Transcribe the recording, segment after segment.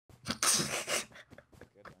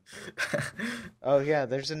Oh yeah,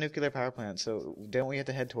 there's a nuclear power plant. So don't we have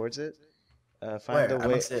to head towards it? Find a Where? I don't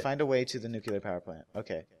way. see it. Find a way to the nuclear power plant.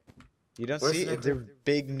 Okay. You don't Where's see the it? They're nuclear?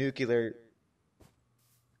 big nuclear.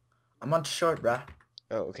 I'm on short, bruh.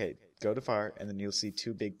 Oh, okay. Go to far, and then you'll see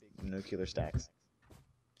two big nuclear stacks.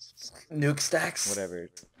 Nuke stacks? Whatever.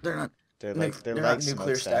 They're not. They're They're like not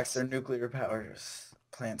nuclear stacks. smokestacks. They're nuclear power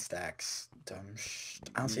plant stacks. Dumb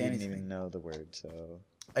I don't You see didn't even anything. know the word, so.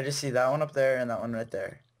 I just see that one up there and that one right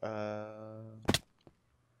there. Man,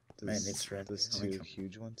 it needs red. Those two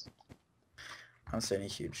huge ones. I don't see any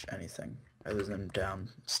huge anything other than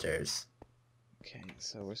downstairs. Okay,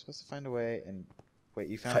 so we're supposed to find a way, and wait,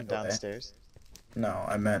 you found Find a way. downstairs? No,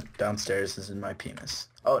 I meant downstairs is in my penis.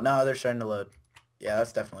 Oh, now they're starting to load. Yeah,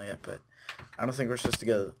 that's definitely it, but I don't think we're supposed to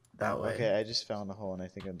go that way. Okay, I just fell in a hole and I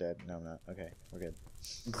think I'm dead. No, I'm not. Okay, we're good.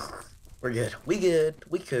 We're good. We good.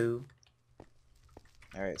 We cool.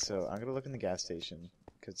 Alright, so I'm gonna look in the gas station,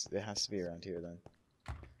 because it has to be around here then.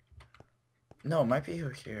 No, it might be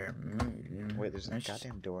over here. Wait, there's a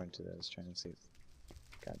goddamn door into this. I was trying to see.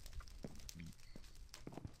 God.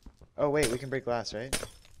 Oh, wait, we can break glass, right?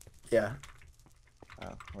 Yeah.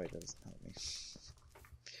 Oh, wait, that doesn't help me.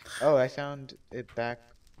 Oh, I found it back.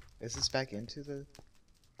 Is this back into the...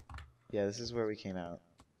 Yeah, this is where we came out.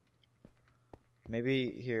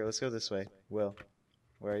 Maybe, here, let's go this way. Will,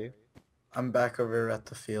 where are you? I'm back over at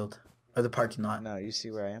the field. Or the parking lot. No, you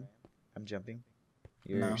see where I am? I'm jumping.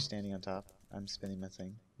 You're No. standing on top. I'm spinning my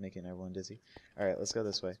thing, making everyone dizzy. Alright, let's go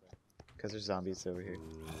this way. Because there's zombies over here.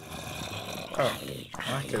 Oh, well,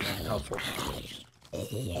 that could have been helpful.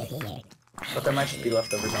 But there might just be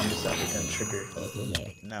leftover zombies that we can trigger.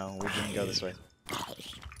 No, we didn't go this way.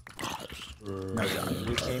 No, John.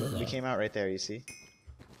 We came out right there, you see?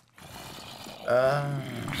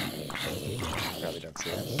 Probably don't see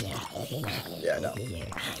it. Yeah, no.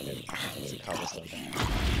 It's a cobblestone.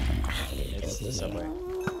 It's the subway.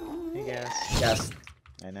 Hey, gas. Yes.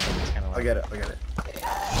 I know, it's kind of I'll get it. I'll get it.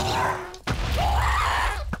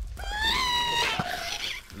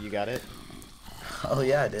 You got it? Oh,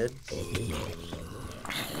 yeah, I did.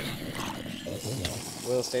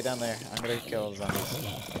 Will, stay down there. I'm gonna kill the zombies.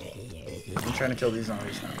 I'm trying to kill these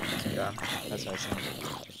zombies now. Yeah. That's what I said.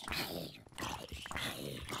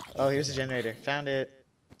 Oh, here's the generator. Found it.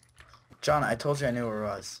 John, I told you I knew where it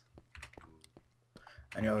was.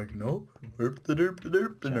 And you're like, nope. Herp the derp the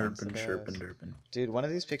derp the John's derp and the chirp best. and derpin. Dude, one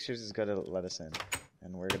of these pictures is gonna let us in.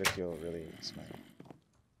 And we're gonna feel really smart.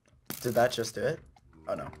 Did that just do it?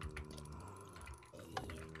 Oh, no.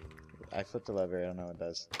 I flipped the lever, I don't know what it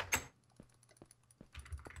does.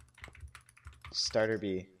 Starter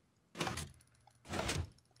B.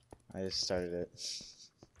 I just started it.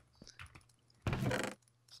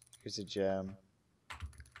 Here's a gem.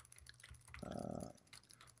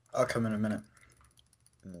 I'll come in a minute.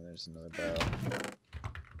 And then there's another bow.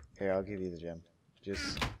 Here, I'll give you the gem.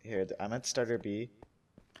 Just, here, I'm at starter B.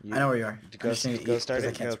 I know where you are. Go start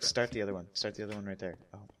it. No, start the other one. Start the other one right there.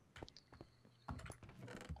 Oh.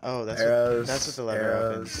 Oh, that's what the lever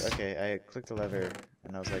opens. Okay, I clicked the lever,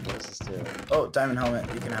 and I was like, what does this do? Oh, diamond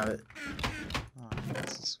helmet. You can have it Oh,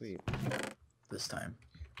 that's so sweet. this time.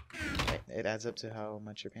 It adds up to how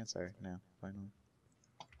much your pants are now, finally.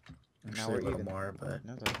 And now Actually, we're a little even. more, but...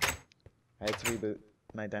 No, don't. I had 3 boot.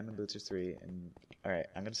 My diamond boots are 3, and... Alright,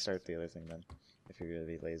 I'm gonna start the other thing then, if you're gonna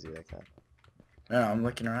be lazy like that. No, I'm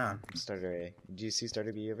looking around. Starter A. Do you see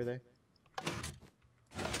starter B over there?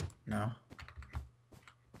 No.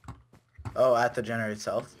 Oh, at the generator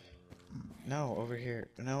itself? No, over here.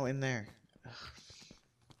 No, in there.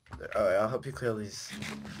 Oh, I'll help you clear these.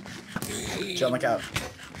 John, look out.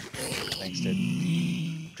 Thanks,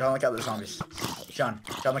 dude. John, look out, there's zombies. John,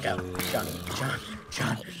 look out. John.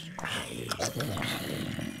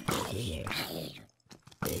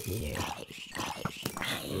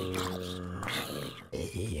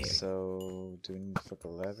 So, do we need to flip a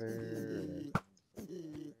lever?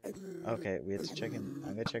 Okay, we have to check in.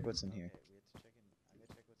 I'm gonna check what's in here.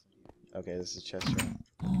 Okay, this is chest room.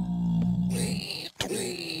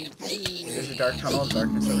 There's a dark tunnel of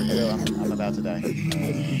darkness over here. I'm about to die.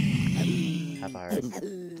 Half a heart.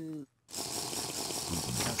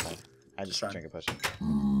 That's fine. I just drank a potion.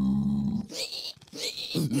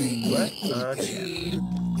 What?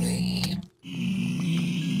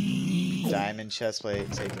 Diamond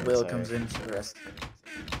chestplate taken. Will comes in for the rest.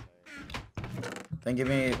 Then give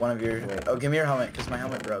me one of your... Oh, give me your helmet, because my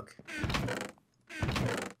helmet broke.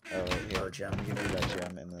 Oh, here. Oh, gem. Give me that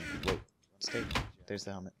gem, and then... Wait. Stay. There's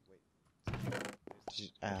the helmet.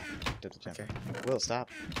 Did the gem. Okay. Will,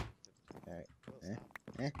 stop. Alright.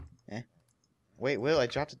 Wait, Will, I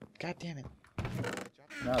dropped it. God damn it.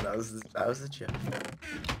 No, that was the gem.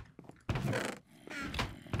 I'm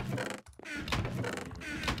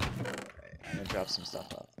gonna drop some stuff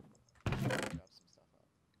off.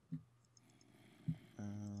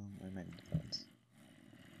 I might need phones.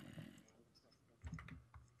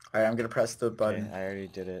 Alright, I'm gonna press the button. Okay, I already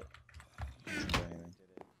did it. Doesn't do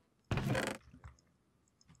anything.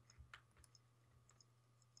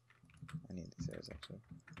 I need these arrows actually.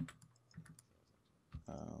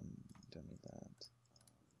 Don't need that.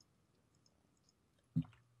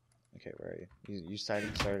 Okay, where are you? You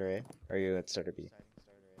starting starter A? Or are you at starter B?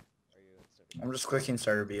 I'm just clicking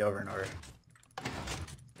starter B over and over.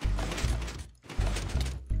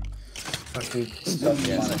 Fuck, dude. Stuff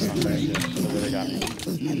Yeah, on it. someone's trying to really got me.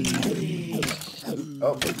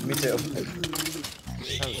 Oh, me too.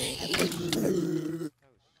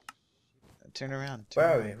 Turn around. Where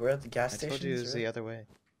are around. we? We're at the gas I station. told you it was the other way.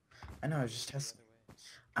 I know, I was just testing.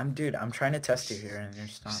 I'm trying to test you here and you're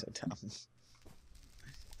just You're not. so dumb.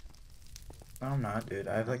 No, I'm not, dude.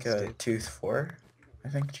 I have like Nice, a dude. tooth 4, I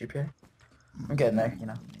think, GPA. I'm getting there, you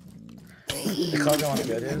know. The college I want to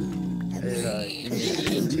go to is you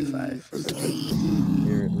need 2.5.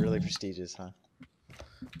 You're really prestigious, huh?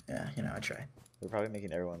 Yeah, you know, I try. We're probably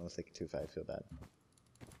making everyone with like a 2.5 feel bad.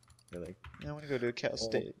 You're like, I want to go to Cal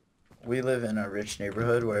State. We live in a rich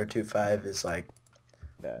neighborhood where 2.5 is like.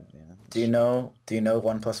 Bad, yeah. Do you know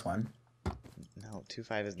 1 + 1? No,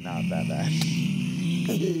 2.5 is not that bad.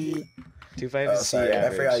 2.5 Oh, is C sorry,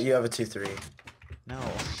 average. I forgot you have a 2.3. No,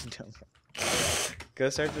 you don't. Go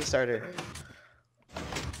start the starter.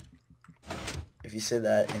 If you say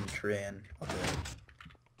that in Korean, I'll do it.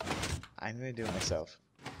 I'm gonna do it myself.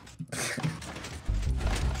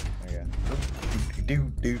 There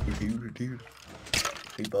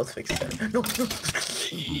We both fixed it. No, no.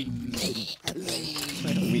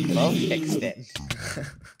 we both fixed it.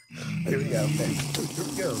 Here we go,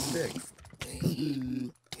 fixed.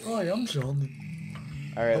 Hi, I'm Johnny.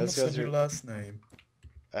 Alright, let's go What's your through. last name?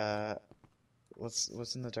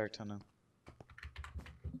 What's in the dark tunnel?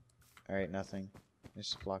 Alright, nothing. It's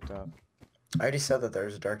just blocked off. I already said that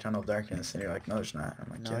there's a dark tunnel of darkness, and you're like, no, there's not. I'm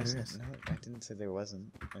like, No, yeah, I, there is. no, I didn't say there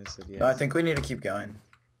wasn't. I said yes. No, I think we need to keep going.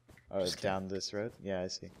 Oh, it's just down this road? Yeah, I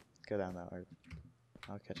see. Go down that road.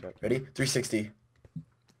 I'll catch up. Ready? 360.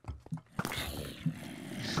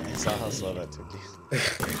 I saw how slow that took you.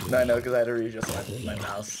 No, I know, because I had to readjust my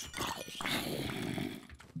mouse.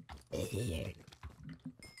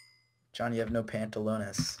 John, you have no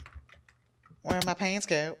pantalones. Where my pants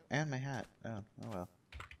go? And my hat. Oh well.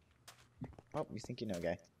 Oh, you think you know,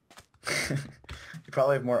 guy. You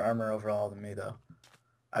probably have more armor overall than me, though.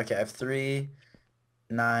 Okay, I have 3,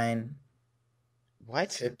 9,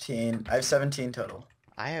 What? 15. I have 17 total.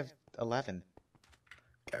 I have 11.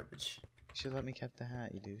 Garbage. You should let me keep the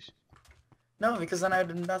hat, you douche. No, because then I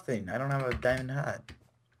have nothing. I don't have a diamond hat.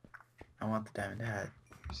 I want the diamond hat.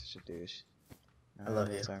 You're such a douche. I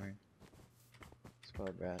love you. Armor.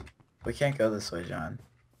 Spoiled brat. We can't go this way, John.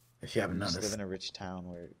 If you haven't You just noticed. live in a rich town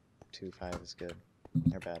where 2.5 is good.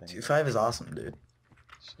 Or bad. Anyway. 2.5 is awesome, dude.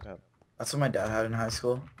 Shut up. That's what my dad had in high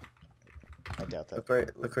school. I doubt that.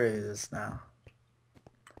 Look where he is now.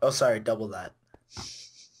 Oh, sorry, double that.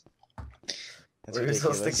 That's Where are we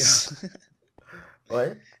supposed to ridiculous.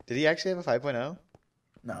 What? Did he actually have a 5.0?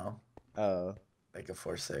 No, Oh. like a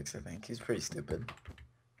 4.6, I think. He's pretty stupid.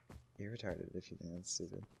 You're retarded if you think that's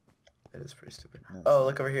stupid. It is pretty stupid. No, Oh,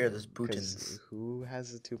 look over here. There's 'Cause Bootins. who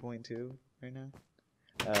has a 2.2 right now?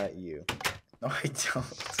 You. No, I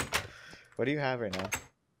don't. What do you have right now?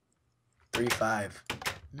 3.5.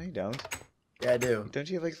 No, you don't. Yeah, I do. Don't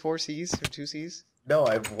you have like 4 C's or 2 C's? No,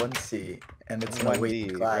 I have 1 C, and it's in a 1 weight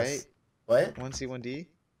D, class. right? What? 1 C, 1 D?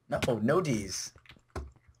 No, no D's.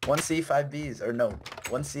 1 C, 5 B's, or no,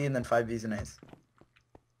 1 C and then 5 B's and A's.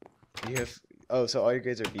 You have. Oh, so all your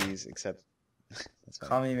grades are B's except. That's fine.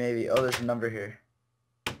 Call me maybe. Oh, there's a number here.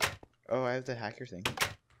 Oh, I have the hacker thing.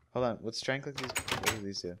 Hold on. Let's try and click these. What do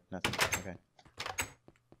these do? Nothing. Okay.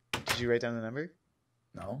 Did you write down the number?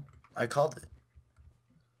 No, I called it.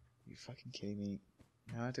 You fucking kidding me?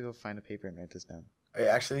 Now I have to go find a paper and write this down. Are you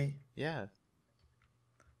actually? Yeah.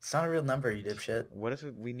 It's not a real number, you dipshit. What if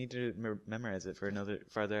we need to memorize it for another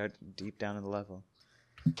farther out, deep down in the level?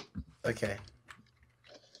 Okay,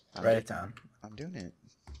 I'm write do- it down. I'm doing it.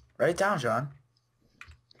 Write it down, John.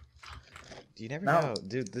 You never No. know,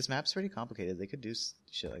 dude. This map's pretty complicated. They could do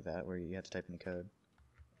shit like that where you have to type in the code.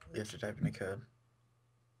 You have to type in the code.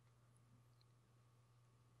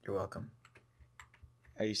 You're welcome.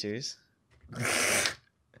 Are you serious?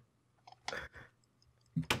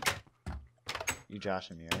 You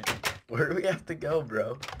joshing me, right? Where do we have to go,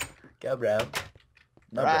 bro? Go, bro.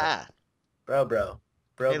 No, Ah! bro. Bro.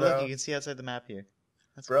 Hey, look, you can see outside the map here.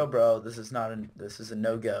 That's Bro, cool. bro, this is not this is a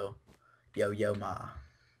no-go. Yo, ma.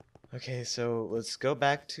 Okay, so let's go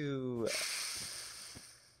back to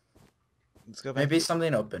Maybe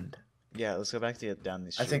something opened. yeah, let's go back to down the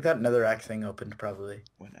I street. think that netherrack thing opened probably.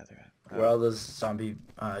 What netherrack? Where all those zombie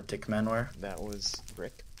dick men were. That was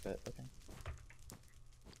brick, but okay.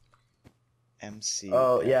 MC.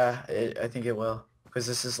 Oh yeah, I think it will, because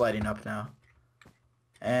this is lighting up now,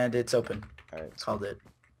 and it's open. All right, Called it.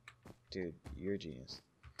 Dude, you're a genius.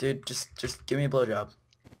 Dude, just give me a blowjob.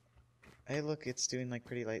 Hey, look, it's doing like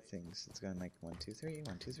pretty light things. It's going like 1, 2, 3,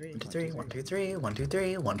 1, 2, 3, 1, 2, 3, 1, 2, 3, 1, 2,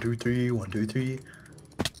 3, 1, 2, 3, 1, 2, 3.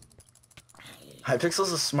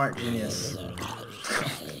 Hypixel's a smart genius.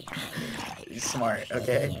 He's smart,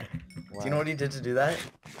 okay? Wow. Do you know what he did to do that?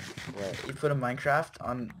 What? He put a Minecraft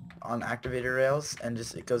on activator rails, and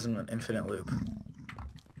just it goes in an infinite loop.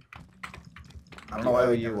 I don't know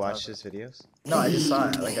why you watched his videos? No, I just saw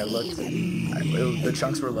it. Like, I looked. The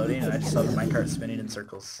chunks were loading, and I just saw the minecart spinning in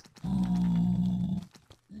circles.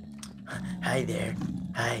 Hi there.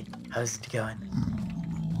 Hi. How's it going?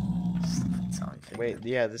 Wait,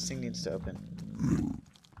 yeah, this thing needs to open.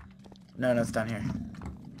 No, it's down here.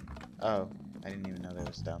 Oh, I didn't even know that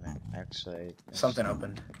was down there. Actually, Something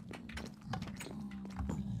opened.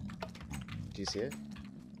 Do you see it?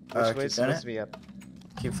 Which way is supposed to be up?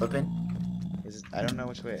 Keep flipping. I don't know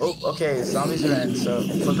which way. Oh, okay, zombies are in, so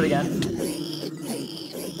flip it again.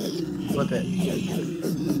 Flip it.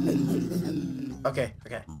 Okay.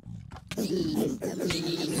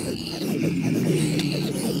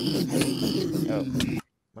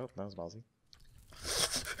 Oh, that was ballsy.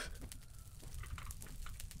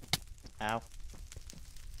 Ow.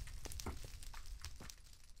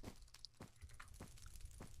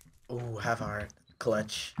 Ooh, half heart.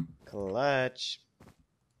 Clutch. Clutch.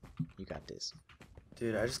 You got this.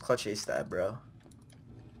 Dude, I just clutch aced that, bro.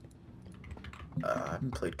 I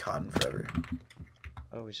haven't played COD in forever.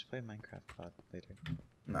 Oh, we should play Minecraft COD later.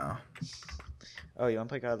 No. Oh, you want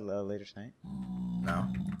to play COD later tonight? No.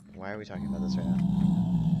 Why are we talking about this right now?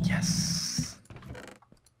 Yes.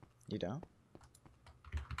 You don't?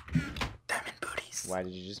 Diamond booties. Why,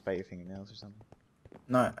 did you just bite your fingernails or something?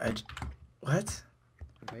 No, what?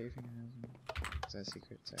 You bite your fingernails? Is that a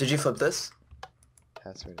secret? Sorry. Did you flip this?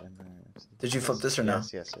 Password. Did you flip this or no?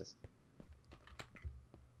 Yes.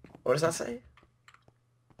 What does that say?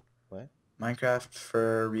 What? Minecraft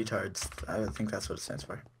for retards. I think that's what it stands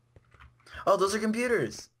for. Oh, those are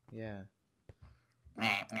computers. Yeah.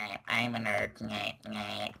 I'm a nerd.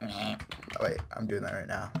 Oh, wait, I'm doing that right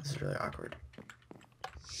now. This is really awkward.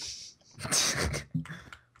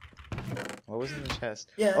 What was in the chest?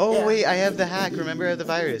 Yeah. Oh, yeah. wait, I have the hack. Remember I have the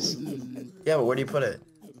virus. Yeah, but where do you put it?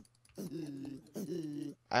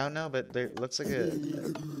 I don't know, but there looks like a...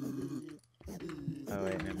 Oh,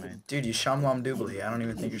 wait, never mind. Dude, you shamlam doobly. I don't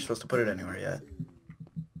even think you're supposed to put it anywhere yet.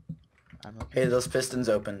 I'm okay. Hey, those pistons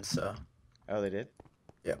opened, so... Oh, they did?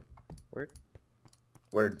 Yep.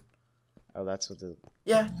 Word? Oh, that's what the...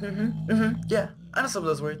 Yeah, yeah. I know some of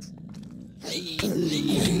those words.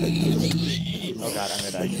 Oh god, I'm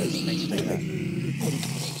gonna die. Thanks for taking that.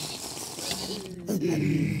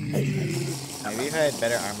 Maybe if I had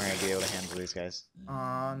better armor, I'd be able to handle these guys.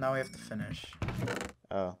 Now we have to finish.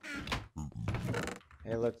 Oh.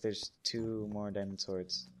 Hey, look, there's 2 more diamond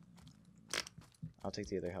swords. I'll take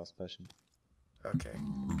the other health potion. Okay.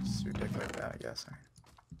 Just your dick like that, I guess.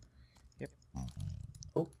 Yep.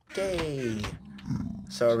 Okay.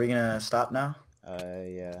 So are we gonna stop now?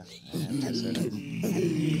 Yeah. I have to sort of...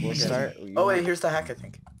 We'll start... Oh, wait, here's the hack, I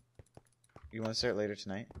think. You want to start later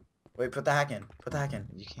tonight? Wait, put the hack in. Put the hack in.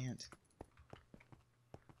 You can't.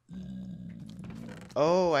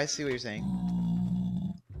 Oh, I see what you're saying.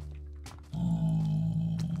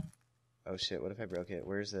 Oh shit, what if I broke it?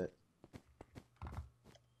 Where is it?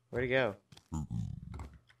 Where'd it go?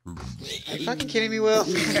 Are you fucking kidding me, Will?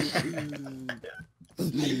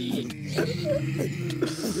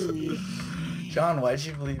 John, why did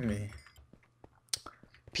you believe me?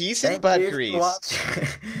 Peace and butt grease.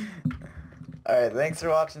 Alright, thanks for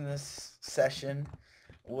watching this session.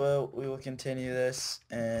 We will continue this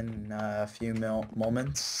in a few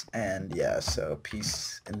moments. And yeah, so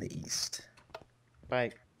peace in the east.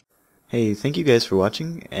 Bye. Hey, thank you guys for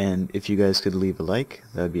watching, and if you guys could leave a like,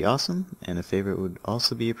 that would be awesome, and a favorite would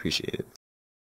also be appreciated.